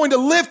that we're going to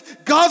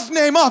lift God's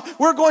name up.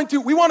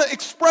 We want to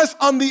express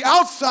on the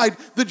outside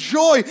the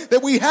joy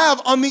that we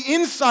have on the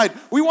inside.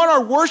 We want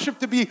our worship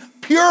to be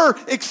pure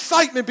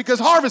excitement because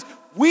Harvest,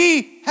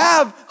 we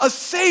have a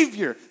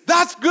Savior.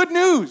 That's good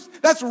news.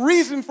 That's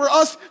reason for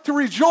us to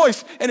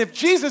rejoice. And if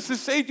Jesus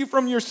has saved you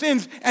from your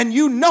sins and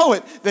you know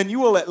it, then you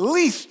will at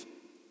least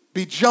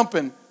be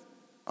jumping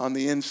on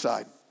the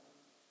inside.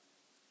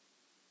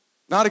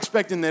 Not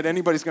expecting that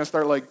anybody's going to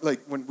start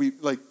like when we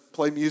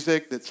play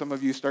music, that some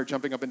of you start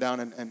jumping up and down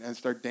and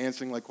start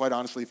dancing. Like, quite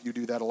honestly, if you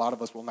do that, a lot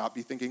of us will not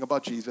be thinking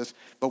about Jesus.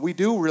 But we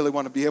do really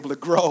want to be able to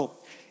grow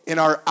in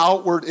our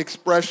outward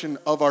expression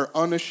of our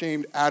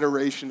unashamed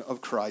adoration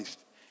of Christ.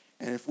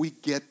 And if we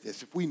get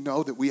this, if we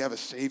know that we have a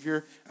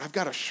Savior, and I've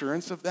got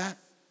assurance of that,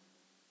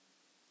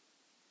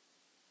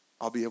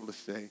 I'll be able to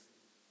say,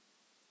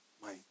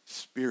 my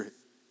spirit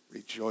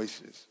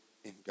rejoices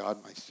in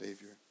God, my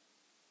Savior.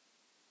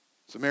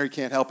 So Mary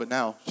can't help it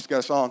now. She's got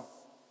a song.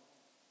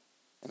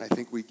 And I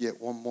think we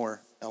get one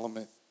more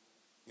element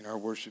in our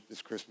worship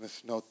this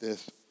Christmas. Note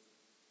this.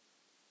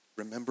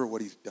 Remember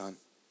what he's done.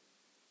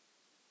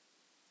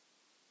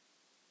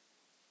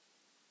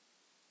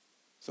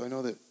 So I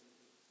know that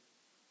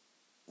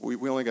we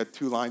only got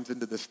 2 lines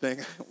into this thing.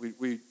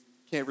 We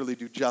can't really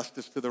do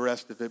justice to the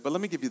rest of it, but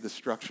let me give you the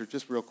structure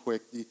just real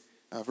quick. The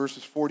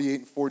verses 48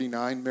 and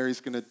 49,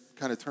 Mary's going to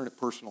kind of turn it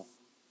personal.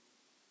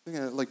 She's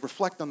going to like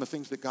reflect on the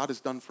things that God has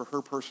done for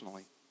her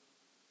personally.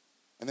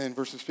 And then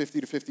verses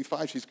 50 to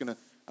 55, she's going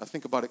to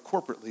think about it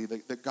corporately,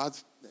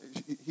 that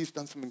he's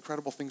done some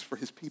incredible things for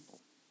his people.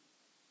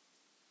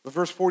 But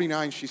verse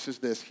 49, she says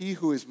this, he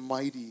who is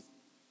mighty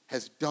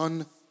has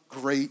done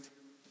great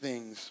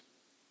things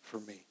for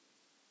me.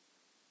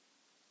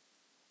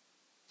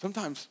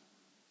 Sometimes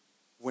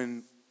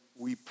when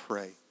we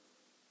pray,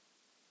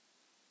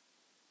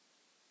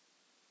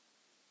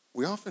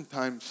 we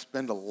oftentimes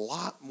spend a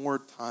lot more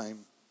time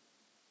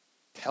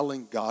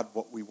telling God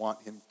what we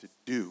want him to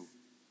do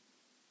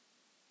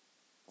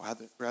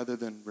rather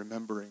than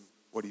remembering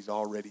what he's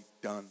already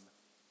done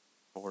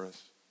for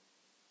us.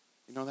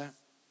 You know that?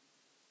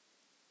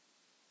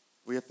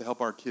 We have to help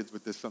our kids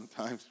with this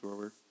sometimes where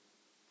we're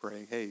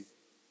praying, hey,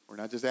 we're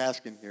not just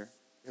asking here.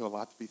 We have a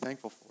lot to be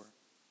thankful for.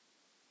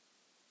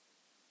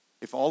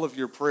 If all of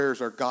your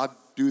prayers are, God,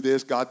 do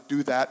this, God,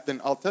 do that,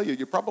 then I'll tell you,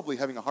 you're probably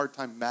having a hard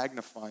time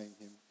magnifying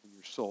him in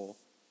your soul.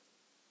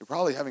 You're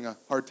probably having a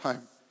hard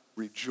time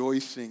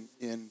rejoicing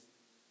in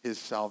his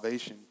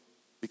salvation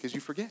because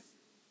you forget.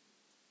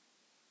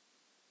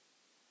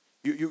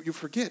 You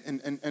forget,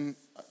 and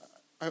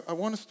I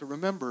want us to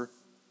remember,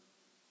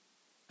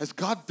 has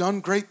God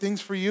done great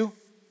things for you?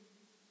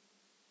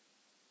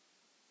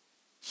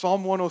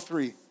 Psalm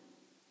 103.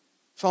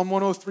 Psalm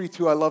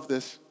 103:2, I love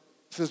this.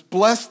 It says,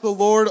 bless the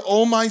Lord,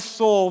 O my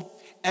soul,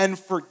 and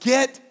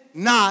forget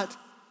not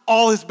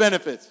all his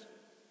benefits.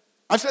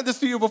 I've said this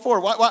to you before.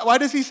 Why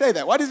does he say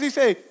that? Why does he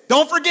say,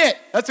 don't forget?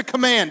 That's a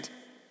command.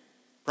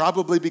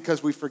 Probably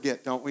because we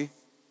forget, don't we?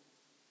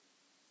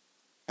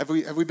 Have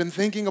we been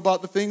thinking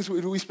about the things?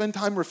 Do we spend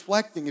time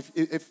reflecting?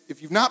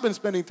 If you've not been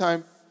spending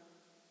time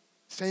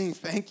saying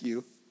thank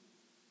you,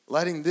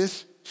 letting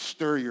this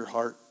stir your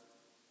heart,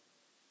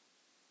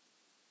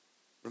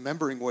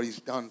 remembering what he's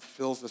done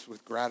fills us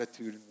with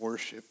gratitude and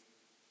worship.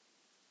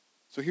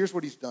 So here's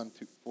what he's done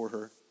for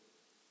her.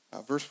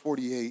 Verse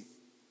 48,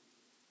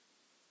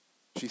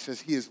 she says,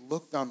 he has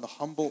looked on the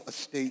humble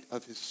estate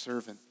of his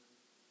servant.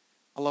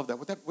 I love that.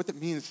 What that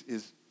means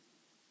is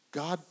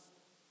God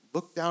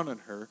looked down on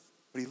her,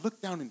 but he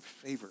looked down in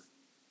favor.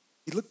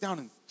 He looked down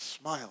and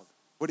smiled.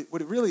 What it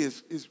really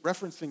is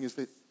referencing is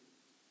that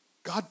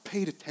God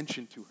paid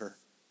attention to her.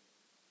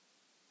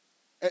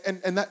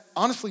 And that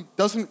honestly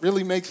doesn't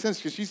really make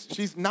sense because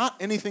she's not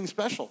anything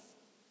special.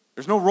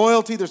 There's no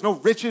royalty, there's no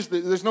riches,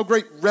 there's no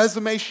great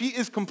resume. She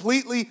is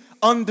completely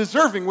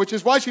undeserving, which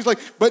is why she's like,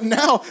 but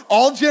now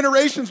all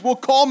generations will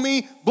call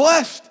me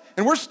blessed.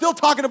 And we're still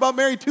talking about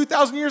Mary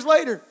 2,000 years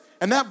later.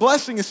 And that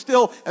blessing is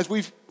still, as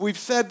we've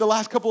said the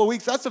last couple of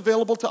weeks, that's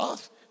available to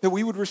us, that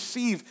we would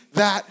receive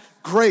that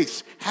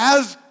grace.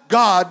 Has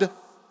God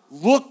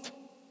looked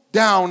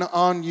down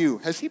on you?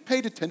 Has he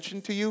paid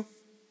attention to you?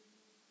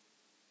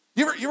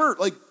 You ever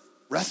like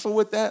wrestle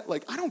with that?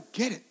 Like, I don't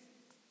get it.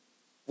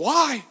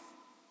 Why?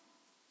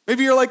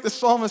 Maybe you're like the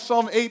psalmist,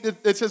 Psalm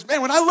 8, that says,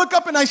 man, when I look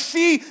up and I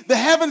see the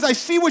heavens, I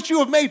see what you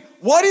have made.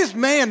 What is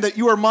man that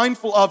you are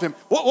mindful of him?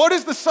 What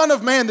is the Son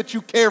of Man that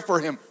you care for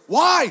him?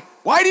 Why?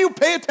 Why do you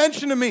pay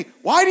attention to me?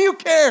 Why do you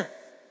care?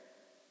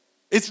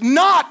 It's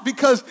not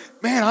because,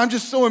 man, I'm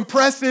just so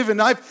impressive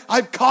and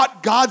I've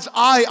caught God's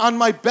eye on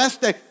my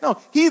best day. No,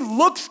 he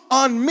looks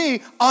on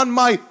me on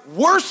my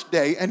worst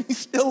day and he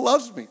still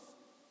loves me.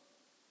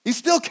 He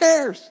still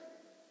cares.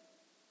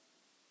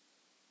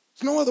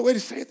 There's no other way to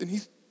say it than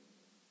he's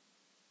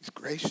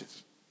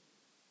gracious.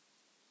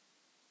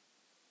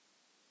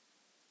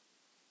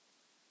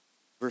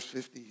 Verse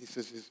 50, he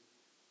says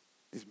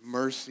his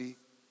mercy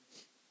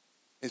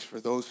is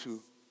for those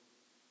who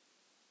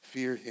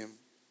fear him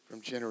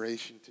from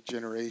generation to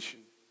generation.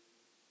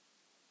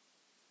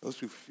 Those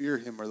who fear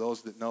him are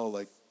those that know,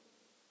 like,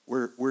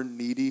 we're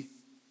needy.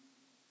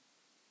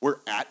 We're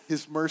at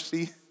his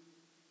mercy.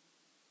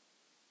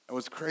 And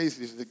what's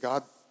crazy is that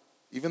God,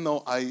 even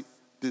though I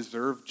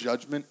deserve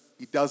judgment,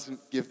 he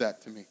doesn't give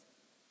that to me.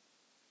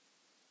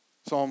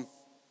 Psalm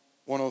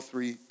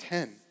 103:10.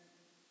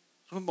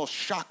 It's one of the most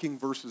shocking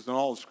verses in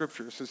all of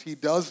Scripture. It says, he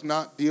does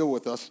not deal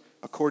with us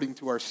according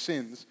to our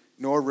sins,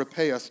 nor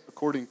repay us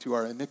according to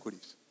our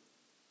iniquities.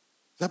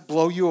 Does that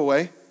blow you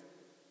away?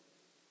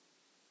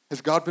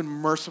 Has God been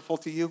merciful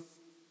to you?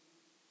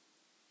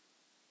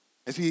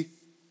 Has he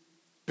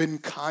been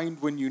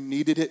kind when you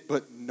needed it,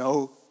 but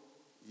no,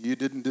 you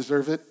didn't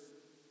deserve it?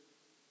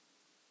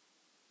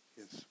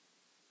 He is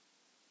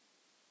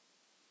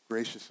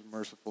gracious and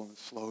merciful and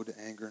slow to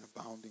anger and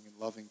abounding in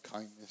loving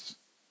kindness.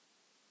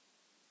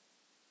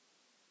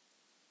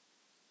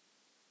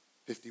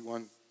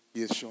 51,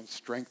 he has shown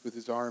strength with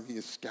his arm. He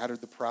has scattered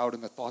the proud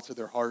in the thoughts of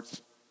their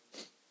hearts.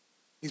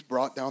 He's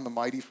brought down the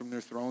mighty from their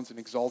thrones and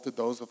exalted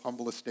those of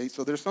humble estate.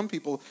 So there's some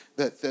people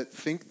that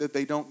think that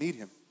they don't need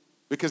him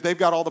because they've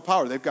got all the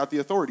power. They've got the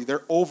authority.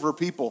 They're over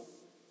people.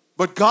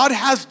 But God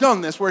has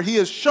done this where he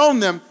has shown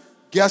them,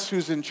 guess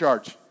who's in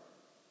charge?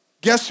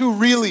 Guess who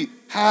really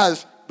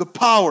has the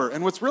power?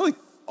 And what's really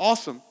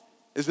awesome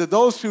is that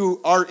those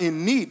who are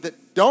in need,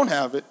 that don't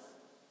have it,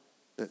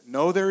 that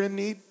know they're in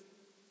need,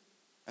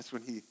 that's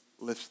when he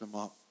lifts them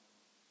up.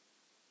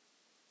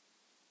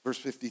 Verse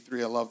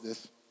 53, I love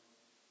this.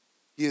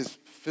 He has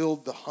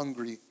filled the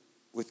hungry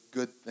with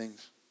good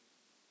things.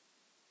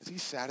 Has he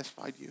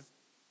satisfied you?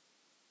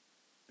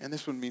 And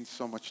this one means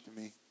so much to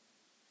me.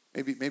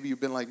 Maybe you've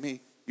been like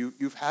me.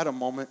 You've had a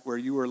moment where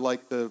you were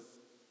like the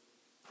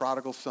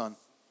prodigal son.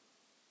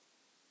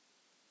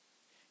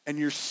 And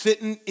you're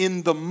sitting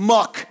in the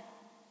muck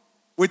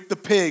with the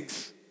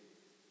pigs.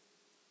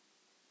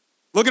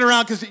 Looking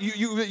around because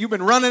you've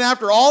been running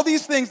after all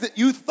these things that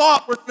you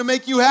thought were going to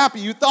make you happy.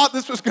 You thought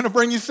this was going to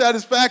bring you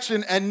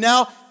satisfaction, and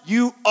now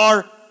you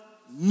are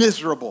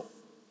miserable.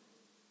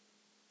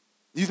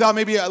 You thought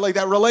maybe like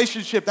that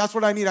relationship, that's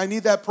what I need. I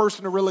need that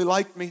person to really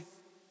like me.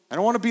 I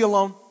don't want to be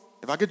alone.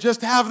 If I could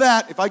just have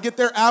that, if I get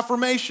their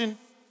affirmation,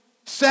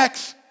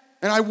 sex,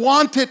 and I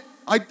want it,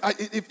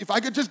 if I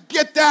could just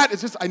get that,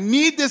 it's just, I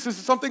need this. This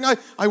is something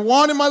I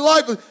want in my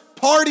life.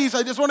 Parties,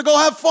 I just want to go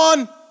have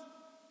fun.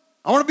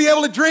 I want to be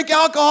able to drink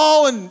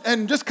alcohol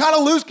and just kind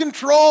of lose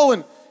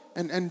control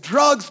and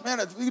drugs. Man,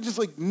 you can just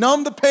like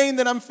numb the pain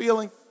that I'm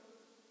feeling.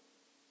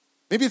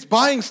 Maybe it's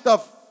buying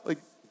stuff. Like,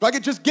 if I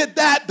could just get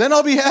that, then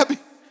I'll be happy.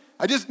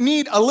 I just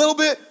need a little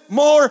bit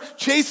more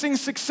chasing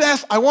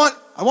success. I want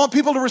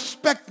people to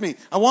respect me.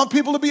 I want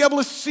people to be able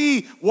to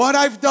see what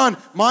I've done,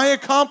 my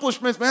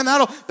accomplishments. Man,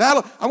 I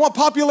want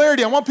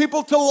popularity. I want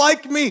people to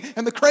like me.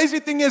 And the crazy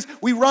thing is,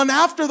 we run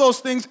after those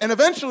things, and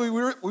eventually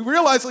we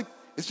realize, like,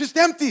 it's just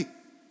empty.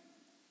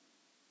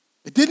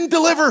 It didn't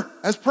deliver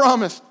as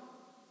promised.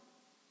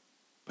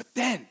 But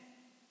then,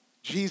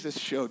 Jesus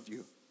showed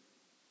you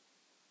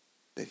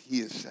that he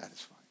is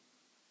satisfying.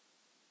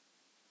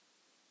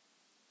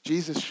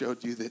 Jesus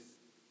showed you that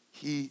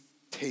he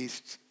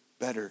tastes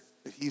better,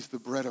 that he's the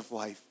bread of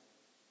life,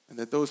 and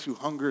that those who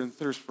hunger and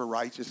thirst for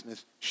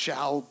righteousness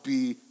shall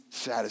be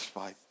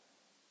satisfied.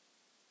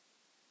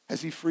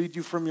 Has he freed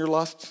you from your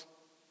lusts?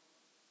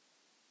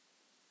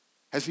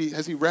 Has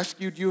he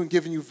rescued you and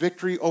given you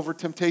victory over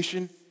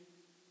temptation?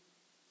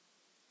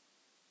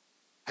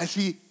 Has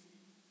he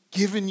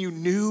given you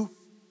new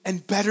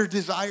and better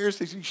desires?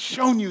 Has he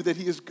shown you that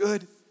he is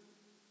good?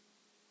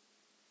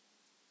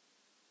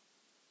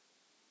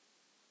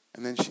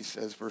 And then she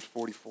says, verse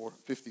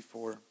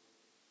 54,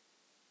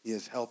 he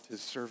has helped his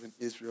servant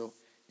Israel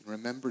in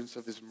remembrance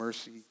of his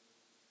mercy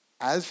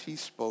as he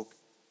spoke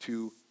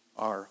to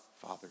our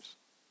fathers.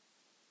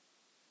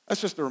 That's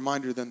just a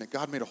reminder then that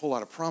God made a whole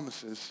lot of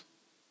promises,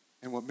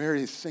 and what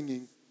Mary is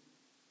singing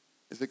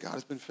is that God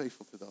has been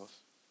faithful to those,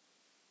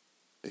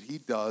 that he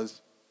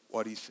does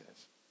what he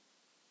says.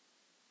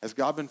 Has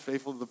God been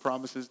faithful to the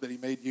promises that he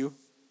made you?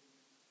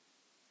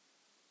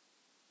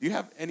 Do you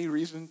have any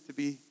reason to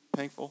be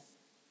thankful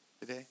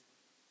today?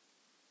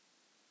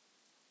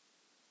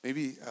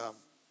 Maybe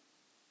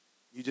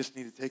you just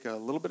need to take a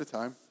little bit of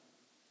time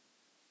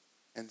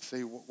and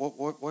say,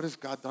 what has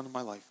God done in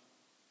my life?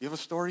 You have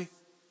a story?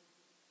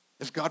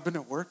 Has God been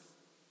at work?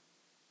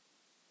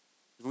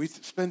 When we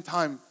spend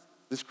time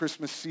this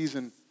Christmas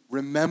season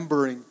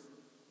remembering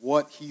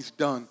what he's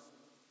done,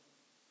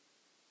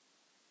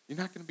 you're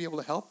not going to be able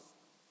to help.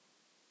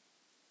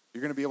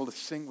 You're going to be able to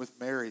sing with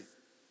Mary,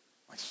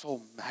 my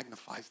soul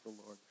magnifies the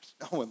Lord.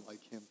 There's no one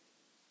like him.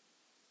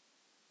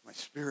 My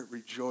spirit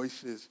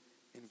rejoices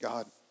in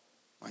God,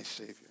 my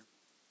Savior.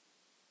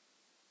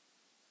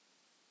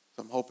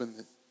 So I'm hoping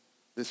that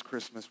this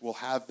Christmas we'll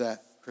have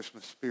that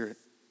Christmas spirit,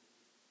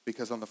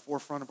 because on the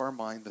forefront of our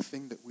mind, the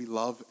thing that we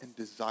love and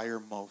desire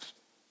most,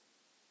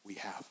 we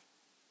have.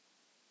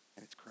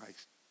 And it's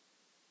Christ.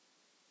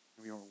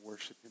 And we want to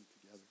worship him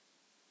together.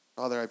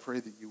 Father, I pray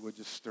that you would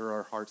just stir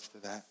our hearts to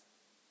that.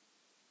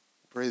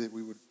 I pray that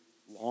we would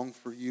long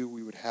for you.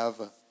 We would have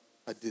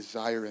a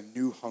desire, a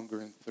new hunger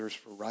and thirst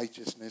for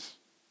righteousness,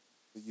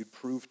 that you'd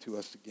prove to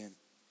us again.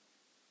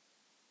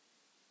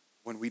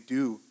 When we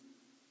do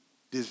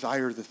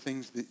desire the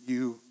things that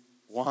you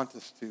want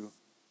us to,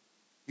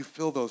 you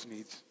fill those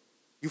needs.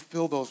 You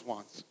fill those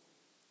wants.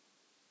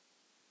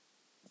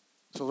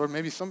 So Lord,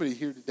 maybe somebody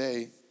here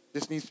today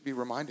just needs to be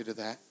reminded of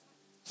that.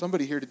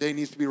 Somebody here today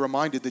needs to be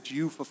reminded that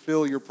you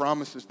fulfill your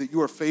promises, that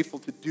you are faithful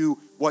to do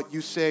what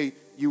you say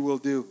you will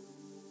do.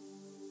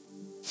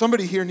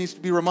 Somebody here needs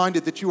to be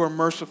reminded that you are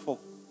merciful,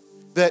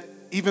 that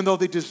even though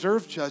they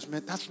deserve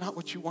judgment, that's not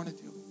what you want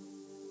to do.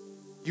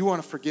 You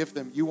want to forgive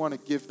them. You want to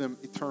give them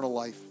eternal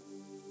life.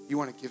 You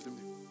want to give them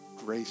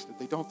grace that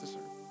they don't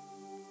deserve.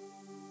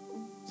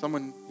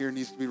 Someone here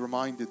needs to be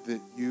reminded that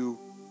you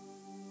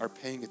are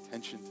paying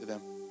attention to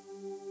them.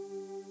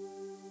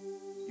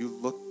 You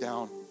look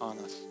down on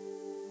us.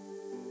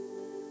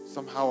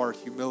 Somehow our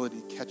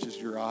humility catches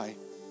your eye.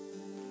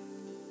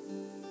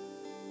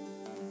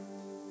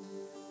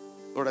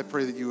 Lord, I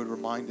pray that you would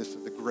remind us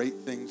of the great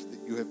things that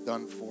you have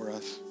done for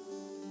us.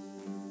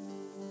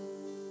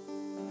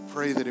 I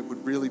pray that it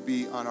would really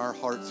be on our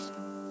hearts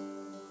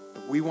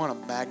that we want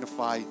to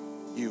magnify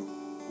you.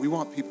 We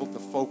want people to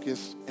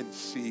focus and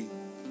see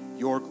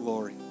your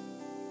glory.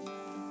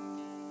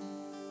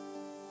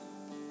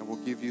 and we'll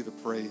give you the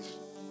praise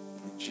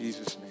in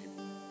Jesus' name.